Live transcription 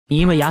你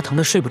因为牙疼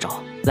的睡不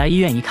着，来医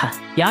院一看，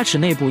牙齿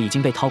内部已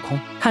经被掏空，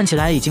看起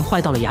来已经坏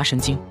到了牙神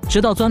经，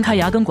直到钻开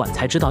牙根管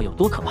才知道有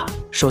多可怕。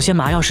首先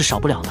麻药是少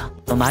不了的，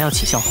等麻药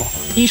起效后，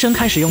医生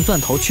开始用钻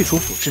头去除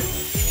腐质。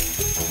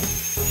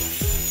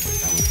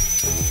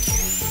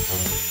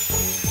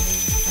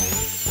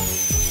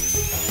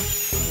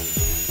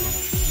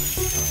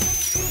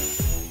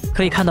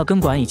可以看到根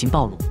管已经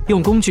暴露，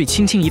用工具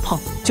轻轻一碰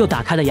就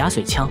打开了牙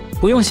髓腔，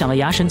不用想了，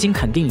牙神经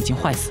肯定已经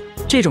坏死。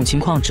这种情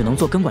况只能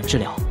做根管治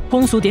疗，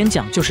通俗点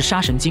讲就是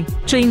杀神经。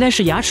这应该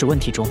是牙齿问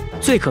题中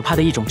最可怕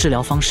的一种治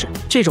疗方式。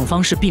这种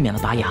方式避免了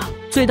拔牙，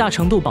最大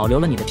程度保留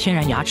了你的天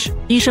然牙齿。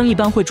医生一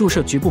般会注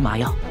射局部麻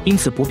药，因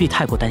此不必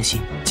太过担心。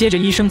接着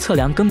医生测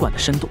量根管的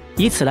深度，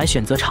以此来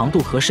选择长度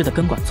合适的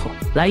根管锉，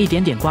来一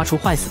点点刮除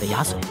坏死的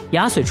牙髓。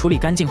牙髓处理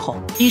干净后，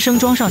医生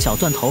装上小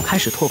钻头开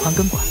始拓宽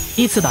根管，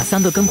依次把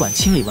3个根管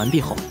清理完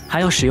毕后，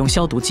还要使用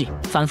消毒剂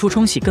反复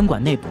冲洗根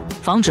管内部，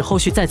防止后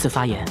续再次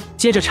发炎。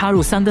接着插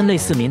入3根类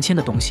似棉签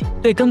的东西，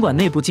对根管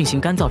内部进行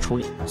干燥处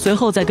理，随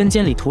后在根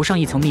尖里涂上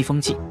一层密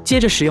封剂，接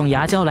着使用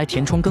牙胶来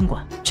填充根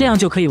管，这样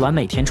就可以完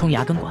美填充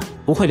牙根管，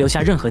不会留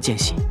下任何间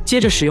隙。接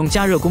着使用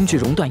加热工具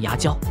熔断牙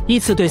胶，依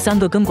次对3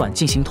个根管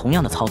进行同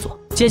样的操作。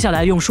接下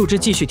来用树枝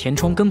继续填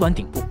充根管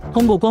顶部，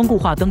通过光固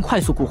化灯快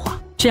速固化，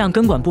这样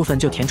根管部分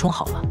就填充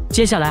好了。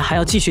接下来还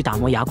要继续打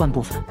磨牙冠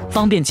部分，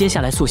方便接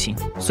下来塑形。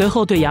随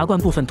后对牙冠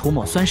部分涂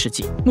抹酸蚀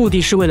剂，目的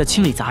是为了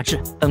清理杂质。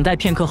等待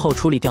片刻后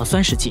处理掉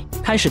酸蚀剂，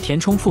开始填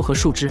充复合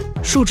树枝。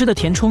树枝的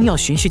填充要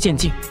循序渐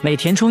进，每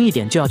填充一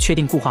点就要确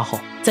定固化后，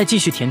再继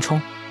续填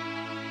充。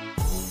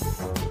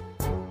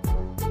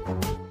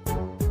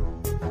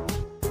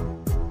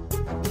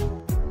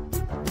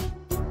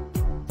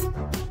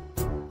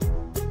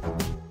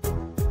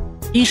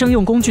医生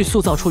用工具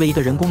塑造出了一个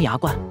人工牙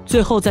冠，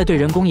最后再对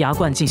人工牙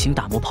冠进行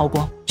打磨抛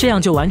光，这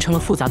样就完成了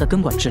复杂的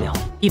根管治疗。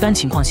一般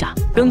情况下，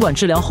根管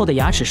治疗后的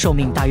牙齿寿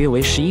命大约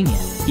为11年，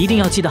一定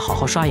要记得好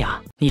好刷牙。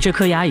你这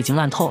颗牙已经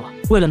烂透了，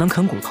为了能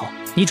啃骨头，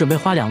你准备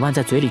花2万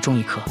在嘴里种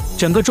一颗。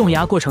整个种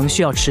牙过程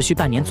需要持续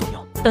半年左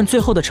右，但最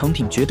后的成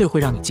品绝对会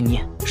让你惊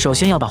艳。首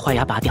先要把坏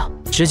牙拔掉，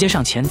直接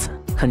上钳子，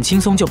很轻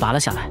松就拔了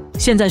下来。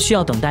现在需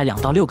要等待2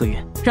到6个月，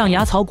让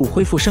牙槽骨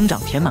恢复生长，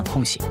填满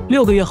空隙。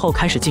6个月后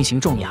开始进行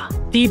种牙。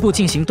第一步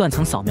进行断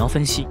层扫描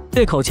分析，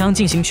对口腔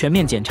进行全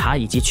面检查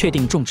以及确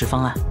定种植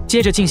方案。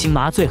接着进行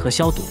麻醉和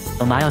消毒。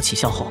等麻药起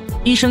效后，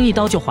医生一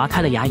刀就划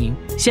开了牙龈，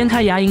掀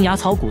开牙龈，牙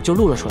槽骨就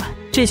露了出来。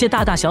这些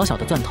大大小小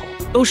的钻头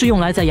都是用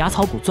来在牙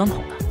槽骨钻孔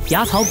的。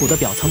牙槽骨的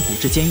表层骨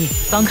质坚硬，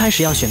刚开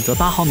始要选择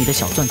8毫米的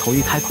小钻头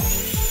预开孔。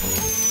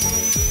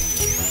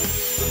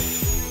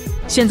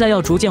现在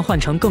要逐渐换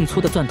成更粗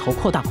的钻头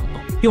扩大孔洞。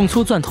用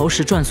粗钻头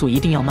时转速一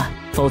定要慢，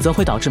否则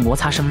会导致摩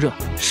擦生热，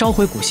烧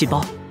毁骨细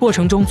胞。过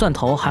程中钻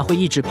头还会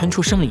抑制喷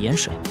出生理盐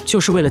水，就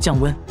是为了降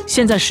温。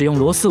现在使用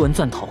螺丝纹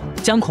钻头，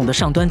将孔的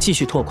上端继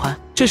续拓宽，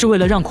这是为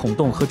了让孔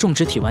洞和种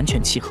植体完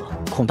全契合。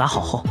孔打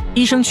好后，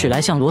医生取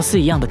来像螺丝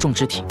一样的种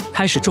植体，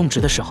开始种植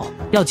的时候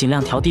要尽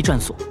量调低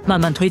转速，慢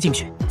慢推进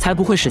去，才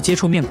不会使接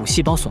触面骨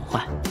细胞损坏。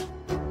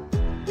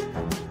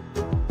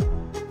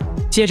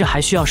接着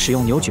还需要使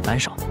用扭矩扳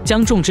手，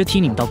将种植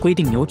体拧到规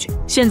定扭矩。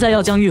现在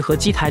要将愈合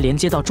基台连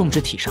接到种植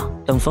体上，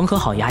等缝合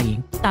好牙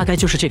龈，大概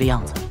就是这个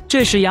样子。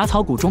这时牙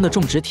槽骨中的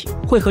种植体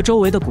会和周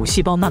围的骨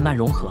细胞慢慢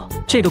融合，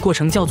这个过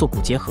程叫做骨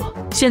结合。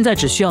现在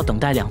只需要等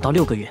待2到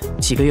6个月，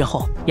几个月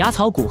后，牙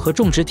槽骨和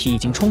种植体已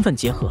经充分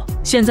结合。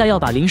现在要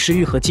把临时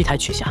愈合基台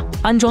取下，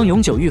安装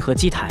永久愈合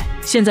基台。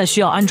现在需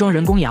要安装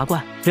人工牙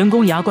冠，人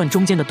工牙冠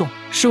中间的洞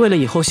是为了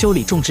以后修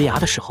理种植牙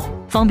的时候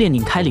方便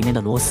拧开里面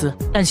的螺丝，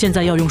但现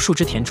在要用树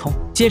枝填充，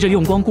接着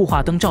用光固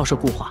化灯照射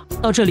固化。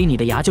到这里你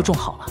的牙就种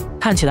好了，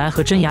看起来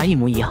和真牙一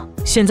模一样。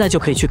现在就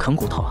可以去啃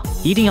骨头了，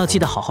一定要记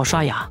得好好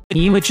刷牙。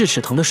你因为智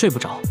齿疼得睡不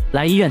着，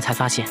来医院才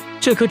发现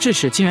这颗智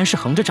齿竟然是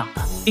横着长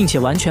的，并且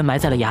完全埋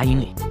在了牙龈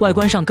里，外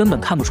观上根本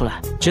看不出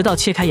来，直到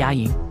切开牙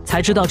龈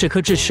才知道这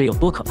颗智齿有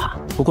多可怕。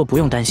不过不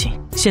用担心，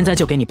现在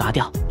就给你拔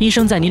掉。医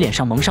生在你脸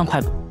上蒙上块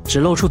布，只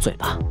露出嘴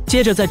巴，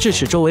接着在智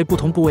齿周围不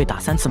同部位打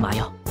3次麻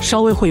药，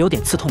稍微会有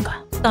点刺痛感，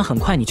但很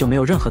快你就没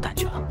有任何感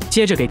觉了。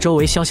接着给周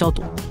围消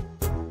毒。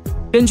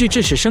根据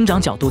智齿生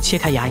长角度切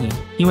开牙龈，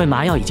因为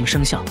麻药已经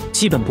生效，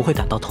基本不会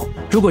感到痛。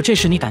如果这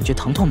时你感觉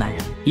疼痛难忍，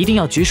一定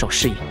要举手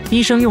示意。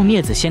医生用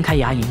镊子掀开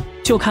牙龈，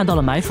就看到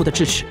了埋伏的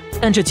智齿，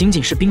但这仅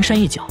仅是冰山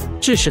一角，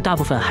智齿大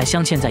部分还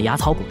镶嵌在牙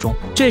槽骨中。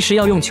这时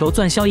要用球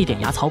钻削一点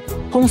牙槽骨，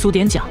通俗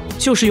点讲，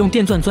就是用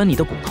电钻钻你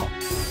的骨头。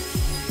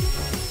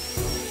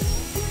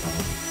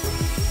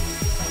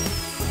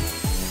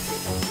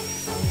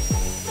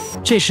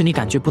这时你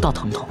感觉不到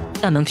疼痛，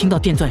但能听到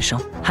电钻声，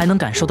还能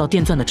感受到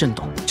电钻的震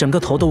动，整个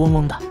头都嗡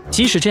嗡的。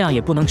即使这样，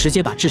也不能直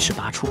接把智齿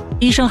拔出，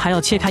医生还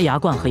要切开牙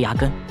冠和牙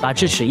根，把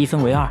智齿一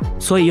分为2，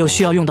所以又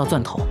需要用到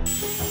钻头。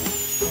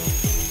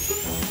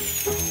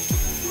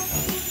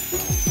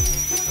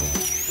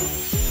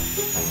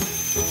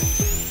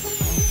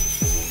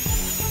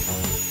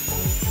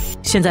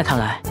现在看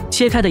来，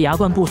切开的牙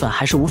冠部分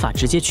还是无法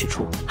直接取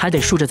出，还得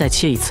竖着再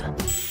切一次。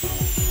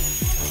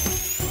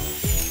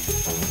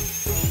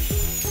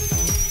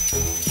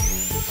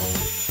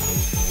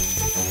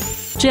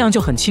这样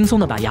就很轻松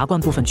的把牙冠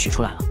部分取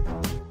出来了。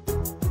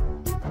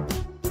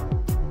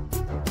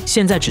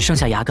现在只剩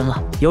下牙根了，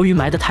由于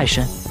埋得太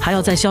深，还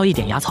要再削一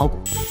点牙槽骨。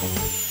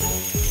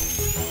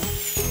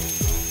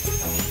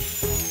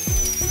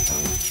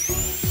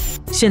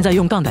现在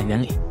用杠杆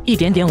原理，一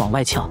点点往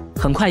外撬，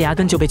很快牙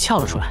根就被撬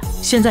了出来。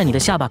现在你的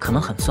下巴可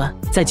能很酸，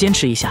再坚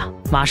持一下，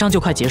马上就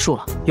快结束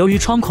了。由于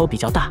窗口比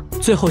较大，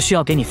最后需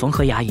要给你缝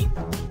合牙龈。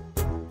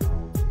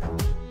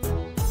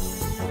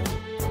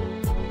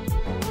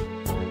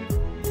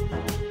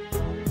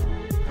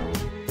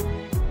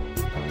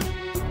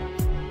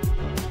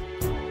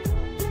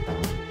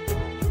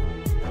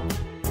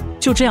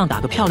就这样打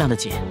个漂亮的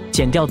结，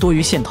剪掉多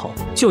余线头，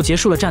就结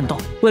束了战斗。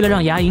为了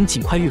让牙龈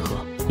尽快愈合，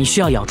你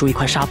需要咬住一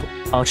块纱布，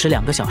保持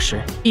2个小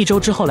时，1周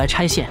之后来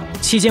拆线。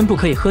期间不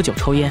可以喝酒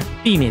抽烟，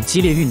避免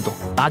激烈运动，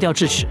拔掉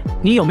智齿。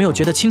你有没有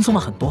觉得轻松了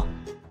很多？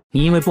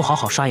你因为不好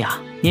好刷牙，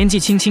年纪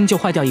轻轻就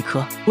坏掉1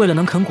颗，为了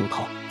能啃骨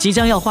头，即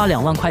将要花2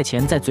万块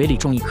钱在嘴里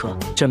种1颗。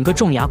整个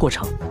种牙过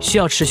程需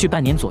要持续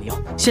半年左右。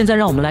现在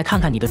让我们来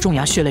看看你的种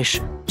牙血泪史。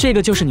这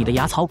个就是你的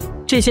牙槽骨，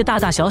这些大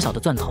大小小的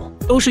钻头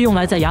都是用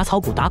来在牙槽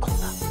骨打孔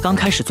的。刚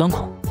开始钻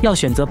孔要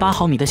选择8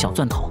毫米的小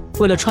钻头，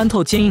为了穿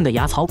透坚硬的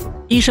牙槽骨，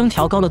医生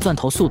调高了钻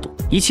头速度。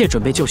一切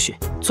准备就绪，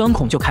钻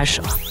孔就开始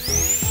了。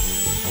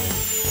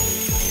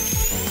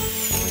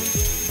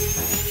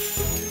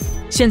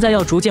现在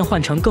要逐渐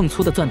换成更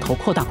粗的钻头，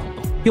扩大孔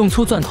洞。用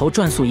粗钻头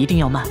转速一定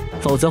要慢，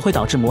否则会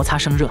导致摩擦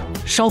生热，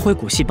烧毁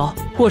骨细胞。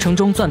过程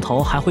中钻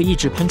头还会一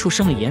直喷出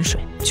生理盐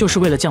水，就是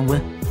为了降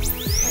温。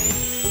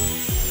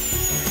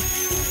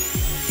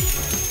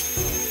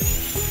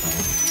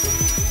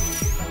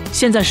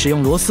现在使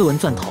用螺丝纹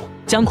钻头，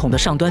将孔的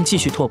上端继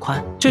续拓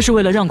宽，这是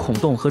为了让孔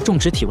洞和种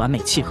植体完美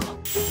契合。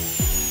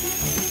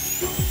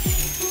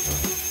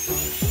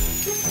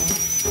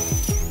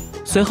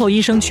随后，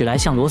医生取来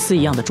像螺丝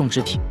一样的种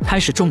植体，开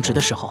始种植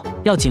的时候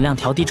要尽量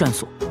调低转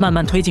速，慢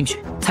慢推进去，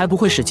才不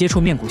会使接触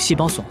面骨细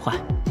胞损坏。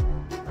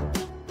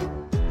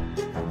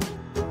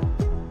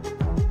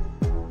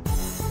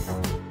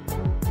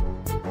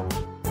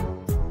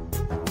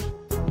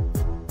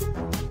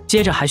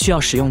接着还需要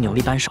使用扭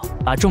力扳手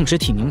把种植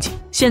体拧紧。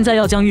现在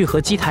要将愈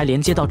合基台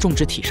连接到种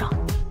植体上。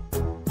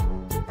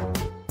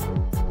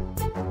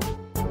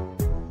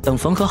等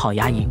缝合好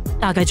牙龈，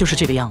大概就是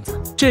这个样子。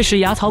这时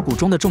牙槽骨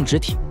中的种植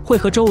体会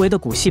和周围的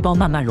骨细胞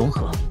慢慢融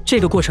合，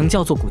这个过程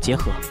叫做骨结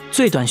合，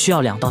最短需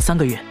要2到3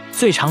个月，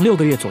最长6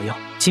个月左右。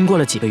经过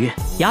了几个月，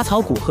牙槽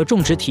骨和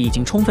种植体已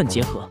经充分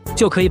结合，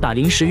就可以把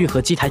临时愈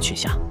合基台取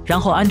下，然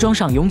后安装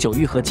上永久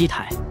愈合基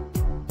台。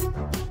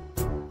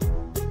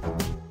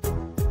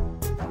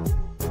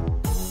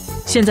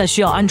现在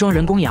需要安装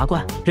人工牙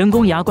冠，人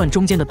工牙冠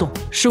中间的洞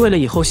是为了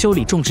以后修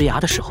理种植牙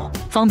的时候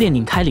方便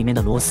拧开里面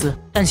的螺丝，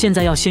但现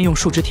在要先用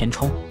树脂填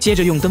充，接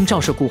着用灯照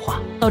射固化。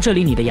到这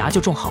里你的牙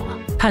就种好了，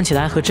看起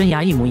来和真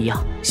牙一模一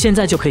样。现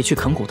在就可以去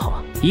啃骨头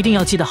了，一定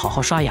要记得好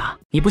好刷牙，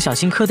你不小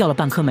心磕掉了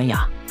半颗门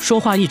牙，说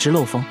话一直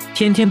漏风，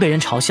天天被人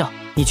嘲笑。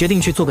你决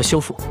定去做个修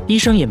复，医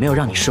生也没有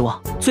让你失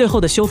望，最后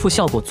的修复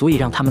效果足以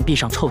让他们闭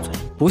上臭嘴。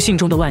不幸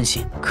中的万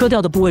幸，磕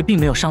掉的部位并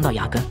没有伤到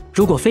牙根，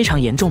如果非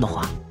常严重的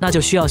话，那就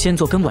需要先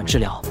做根管治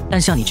疗。但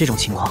像你这种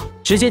情况，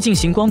直接进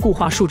行光固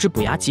化树脂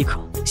补牙即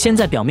可。先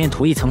在表面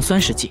涂一层酸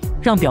蚀剂，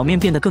让表面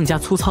变得更加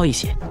粗糙一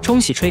些，冲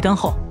洗吹干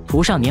后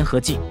涂上粘合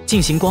剂，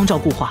进行光照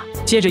固化。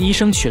接着医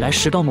生取来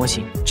石膏模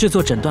型，制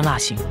作诊断蜡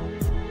型，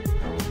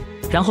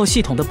然后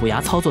系统的补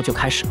牙操作就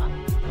开始了。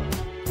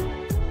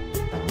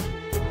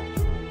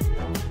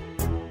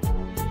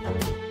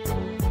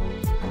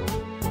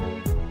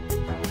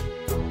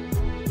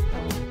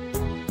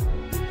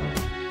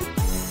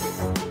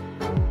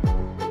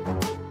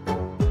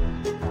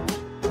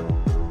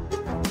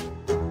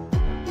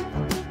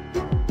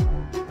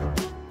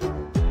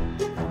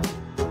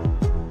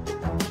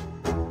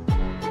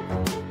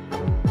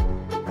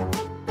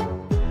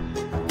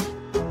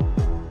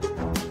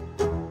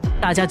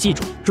大家记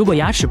住，如果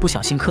牙齿不小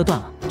心磕断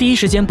了，第一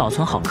时间保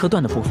存好磕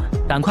断的部分，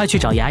赶快去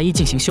找牙医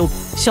进行修补，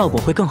效果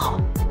会更好。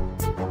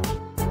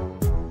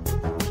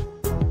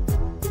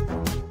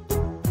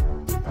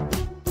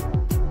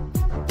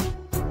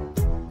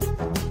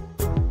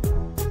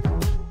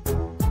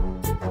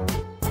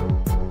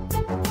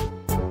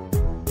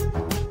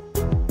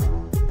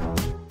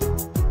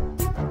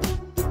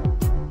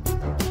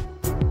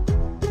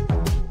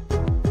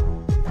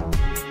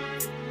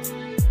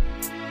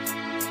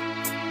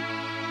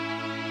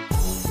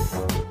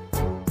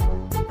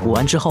补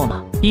完之后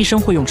呢，医生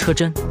会用车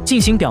针进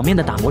行表面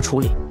的打磨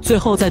处理，最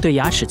后再对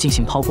牙齿进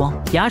行抛光，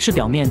牙齿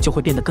表面就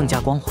会变得更加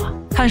光滑，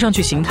看上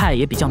去形态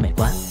也比较美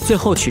观。最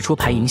后取出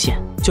排龈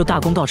线，就大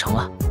功告成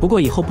了。不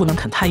过以后不能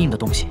啃太硬的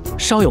东西，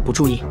稍有不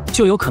注意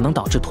就有可能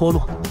导致脱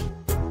落。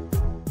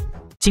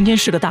今天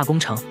是个大工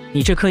程，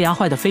你这颗牙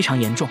坏得非常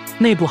严重，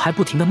内部还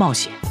不停地冒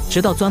血，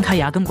直到钻开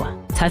牙根管，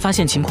才发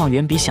现情况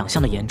远比想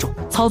象的严重。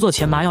操作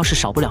前麻药是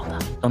少不了的，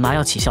等麻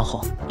药起效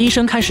后，医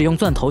生开始用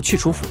钻头去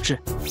除腐质。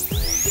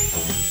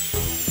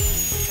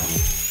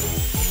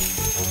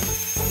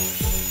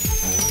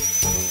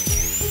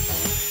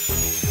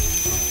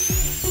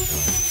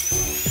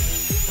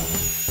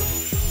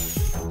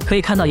可以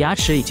看到牙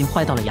齿已经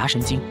坏到了牙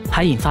神经，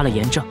还引发了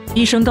炎症。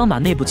医生刚把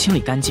内部清理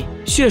干净，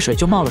血水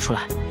就冒了出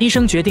来。医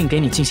生决定给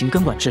你进行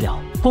根管治疗，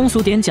通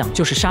俗点讲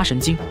就是杀神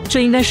经。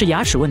这应该是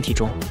牙齿问题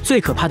中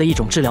最可怕的一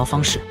种治疗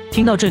方式。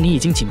听到这，你已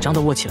经紧张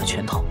地握起了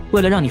拳头。为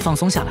了让你放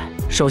松下来，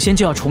首先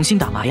就要重新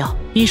打麻药。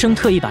医生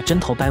特意把针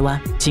头掰弯，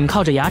紧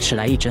靠着牙齿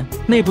来一针，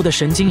内部的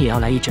神经也要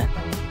来一针。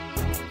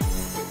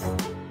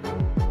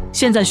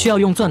现在需要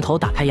用钻头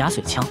打开牙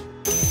髓腔。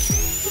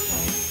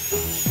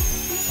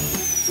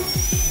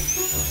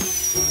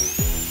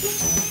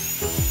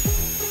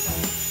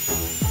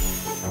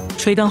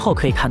吹干后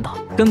可以看到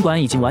根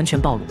管已经完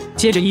全暴露。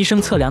接着医生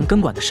测量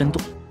根管的深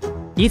度，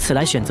以此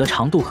来选择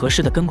长度合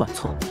适的根管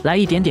锉，来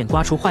一点点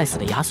刮除坏死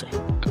的牙髓。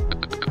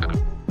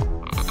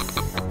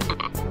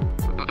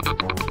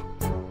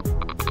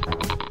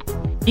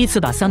依次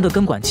把3个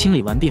根管清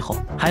理完毕后，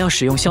还要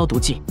使用消毒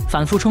剂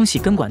反复冲洗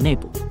根管内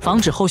部，防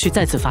止后续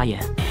再次发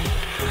炎。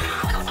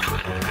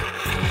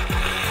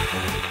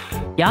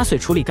牙髓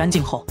处理干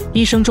净后，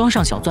医生装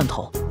上小钻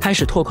头，开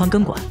始拓宽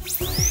根管。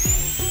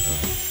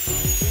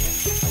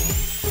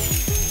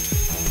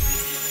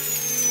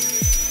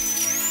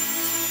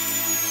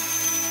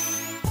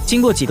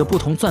经过几个不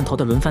同钻头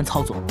的轮番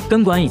操作，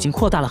根管已经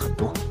扩大了很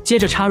多。接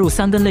着插入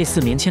3根类似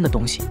棉签的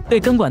东西，对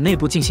根管内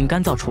部进行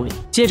干燥处理。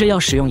接着要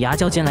使用牙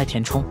胶尖来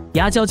填充，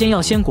牙胶尖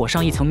要先裹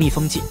上一层密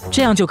封剂，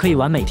这样就可以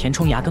完美填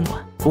充牙根管，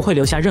不会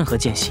留下任何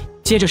间隙。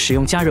接着使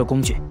用加热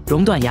工具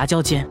熔断牙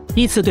胶尖，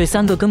依次对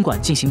3个根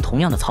管进行同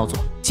样的操作。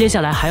接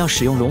下来还要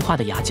使用融化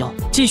的牙胶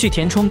继续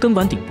填充根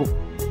管顶部。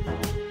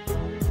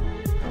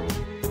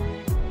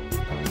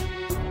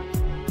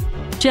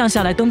这样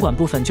下来，根管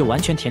部分就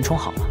完全填充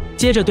好了。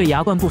接着对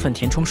牙冠部分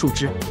填充树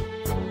枝，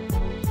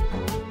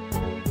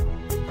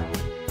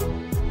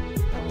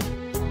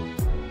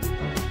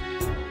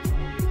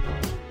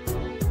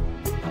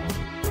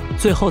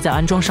最后再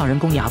安装上人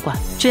工牙冠，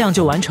这样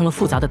就完成了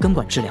复杂的根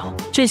管治疗。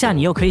这下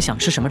你又可以想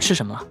吃什么吃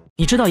什么了。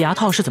你知道牙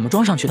套是怎么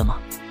装上去的吗？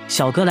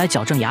小哥来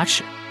矫正牙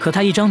齿，可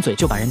他一张嘴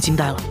就把人惊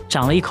呆了，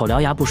长了一口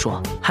獠牙不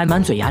说，还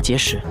满嘴牙结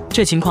石。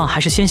这情况还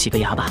是先洗个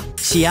牙吧。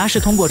洗牙是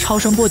通过超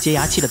声波洁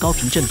牙器的高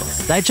频震动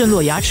来震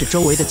落牙齿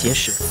周围的结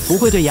石，不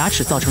会对牙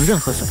齿造成任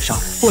何损伤，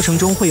过程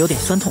中会有点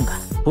酸痛感，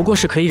不过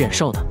是可以忍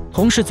受的。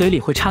同时嘴里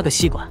会插个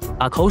吸管，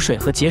把口水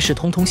和结石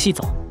通通吸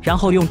走，然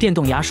后用电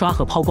动牙刷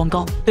和抛光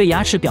膏对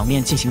牙齿表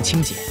面进行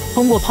清洁。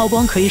通过抛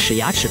光可以使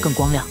牙齿更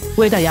光亮。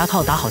为戴牙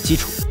套打好基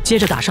础，接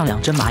着打上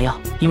2针麻药，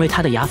因为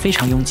他的牙非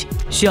常拥挤，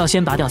需要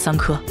先拔掉3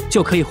颗，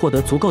就可以获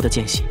得足够的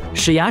间隙，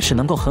使牙齿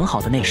能够很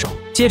好的内收。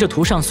接着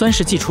涂上酸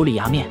蚀剂处理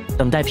牙面，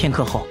等待片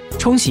刻后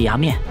冲洗牙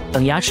面，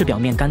等牙齿表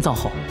面干燥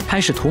后，开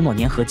始涂抹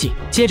粘合剂，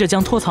接着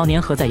将托槽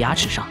粘合在牙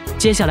齿上。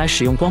接下来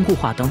使用光固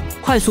化灯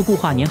快速固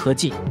化粘合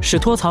剂，使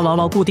托槽牢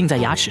牢固定在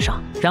牙齿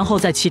上，然后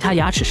在其他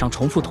牙齿上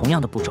重复同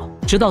样的步骤，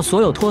直到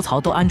所有托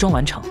槽都安装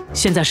完成。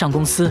现在上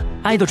公司，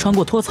挨个穿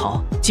过托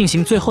槽，进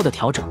行最后的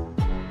调整。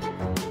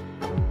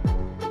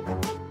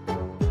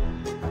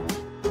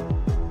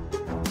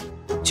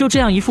就这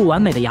样，一副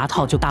完美的牙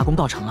套就大功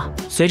告成了。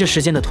随着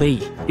时间的推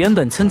移，原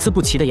本参差不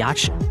齐的牙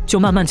齿就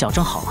慢慢矫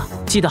正好了。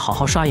记得好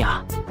好刷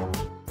牙。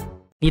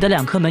你的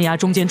2颗门牙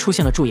中间出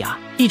现了蛀牙，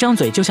一张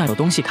嘴就像有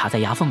东西卡在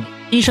牙缝里。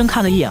医生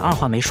看了一眼，二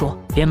话没说，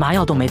连麻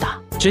药都没打，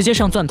直接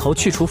上钻头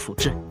去除腐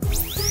质。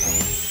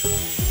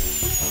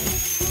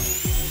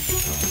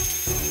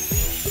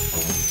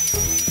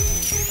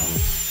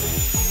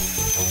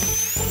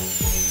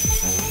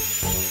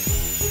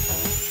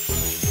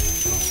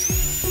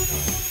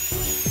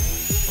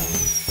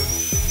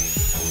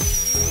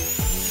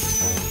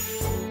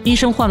医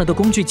生换了个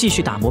工具，继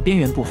续打磨边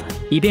缘部分，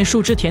以便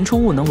树枝填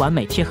充物能完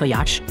美贴合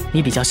牙齿。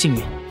你比较幸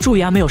运，蛀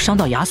牙没有伤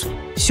到牙髓，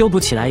修补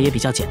起来也比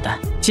较简单。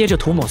接着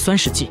涂抹酸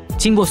蚀剂，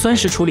经过酸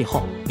蚀处理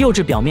后，釉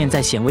质表面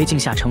在显微镜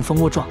下呈蜂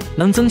窝状，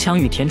能增强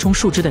与填充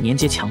树枝的粘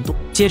结强度。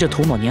接着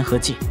涂抹粘合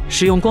剂，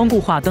使用光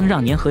固化灯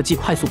让粘合剂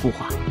快速固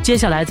化。接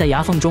下来在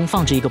牙缝中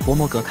放置一个薄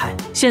膜隔开。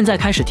现在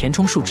开始填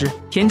充树枝，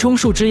填充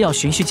树枝要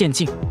循序渐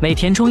进，每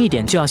填充一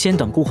点就要先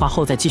等固化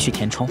后再继续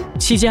填充，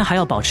期间还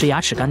要保持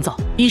牙齿干燥。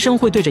医生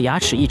会对着牙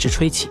齿一直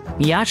吹气，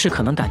你牙齿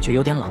可能感觉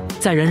有点冷，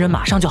再忍忍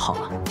马上就好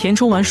了。填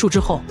充完树枝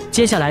后，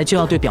接下来就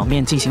要对表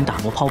面进行打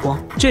磨抛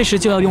光，这时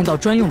就要用到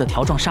专用的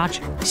条状砂纸，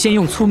先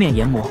用粗面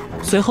研磨，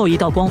随后移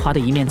到光滑的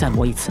一面再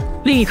磨一次。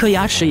另一颗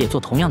牙齿也做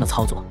同样的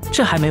操作。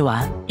这还没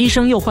完，医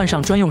生又换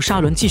上专用砂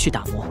轮继续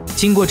打磨。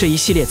经过这一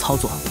系列操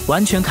作，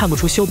完全看不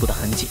出修补的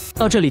痕迹，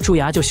到这里蛀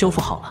牙就修复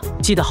好了。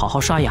记得好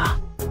好刷牙。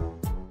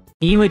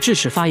你因为智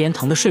齿发炎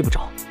疼得睡不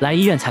着，来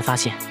医院才发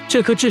现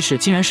这颗智齿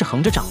竟然是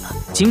横着长的，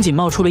仅仅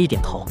冒出了一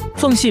点头，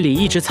缝隙里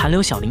一直残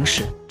留小零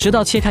食，直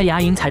到切开牙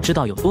龈才知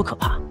道有多可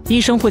怕。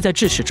医生会在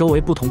智齿周围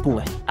不同部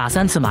位打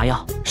3次麻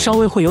药，稍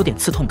微会有点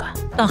刺痛感，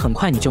但很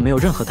快你就没有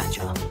任何感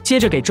觉了。接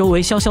着给周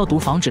围消毒，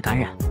防止感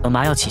染。等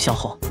麻药起效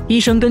后，医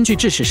生根据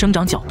智齿生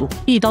长角度，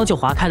一刀就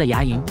划开了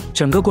牙龈，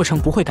整个过程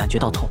不会感觉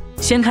到痛。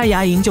掀开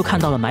牙龈就看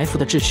到了埋伏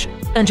的智齿，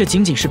但这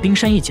仅仅是冰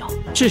山一角，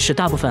智齿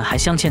大部分还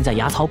镶嵌在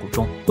牙槽骨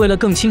中。为了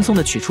更轻松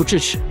地取出智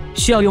齿，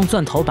需要用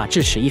钻头把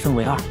智齿一分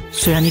为二。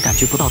虽然你感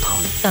觉不到疼，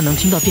但能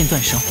听到电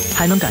钻声，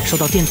还能感受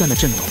到电钻的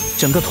震动，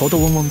整个头都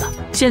嗡嗡的。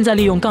现在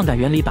利用杠杆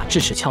原理把智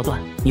齿撬断，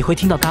你会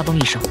听到嘎嘣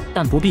一声，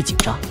但不必紧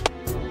张。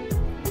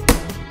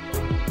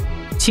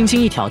轻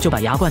轻一挑就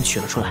把牙冠取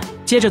了出来，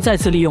接着再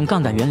次利用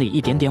杠杆原理一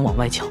点点往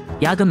外撬，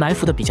牙根埋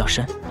伏的比较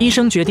深，医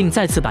生决定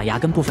再次把牙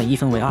根部分一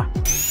分为二。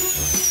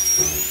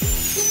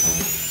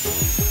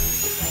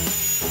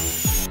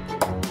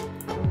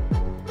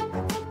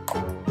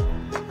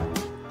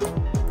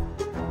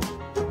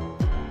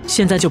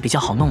现在就比较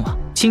好弄了，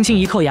轻轻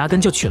一扣，牙根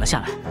就取了下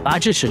来。拔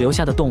智齿留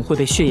下的洞会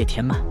被血液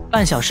填满，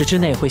半小时之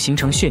内会形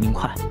成血凝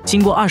块。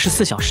经过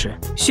24小时，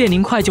血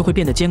凝块就会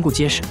变得坚固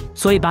结实。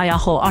所以拔牙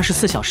后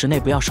24小时内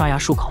不要刷牙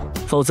漱口，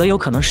否则有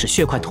可能使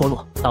血块脱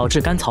落，导致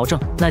干槽症，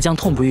那将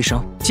痛不欲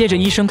生。接着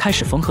医生开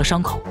始缝合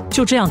伤口，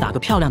就这样打个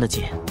漂亮的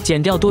结，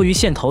剪掉多余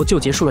线头就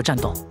结束了战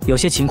斗。有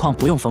些情况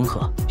不用缝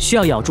合，需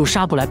要咬住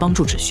纱布来帮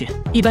助止血，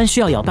一般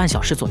需要咬半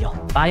小时左右。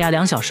拔牙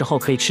2小时后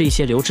可以吃一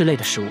些流质类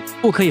的食物，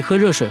不可以喝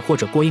热水或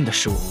者过硬的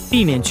食物，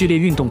避免剧烈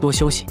运动，多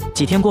休息。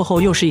几天过后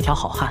又是一条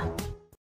好汉。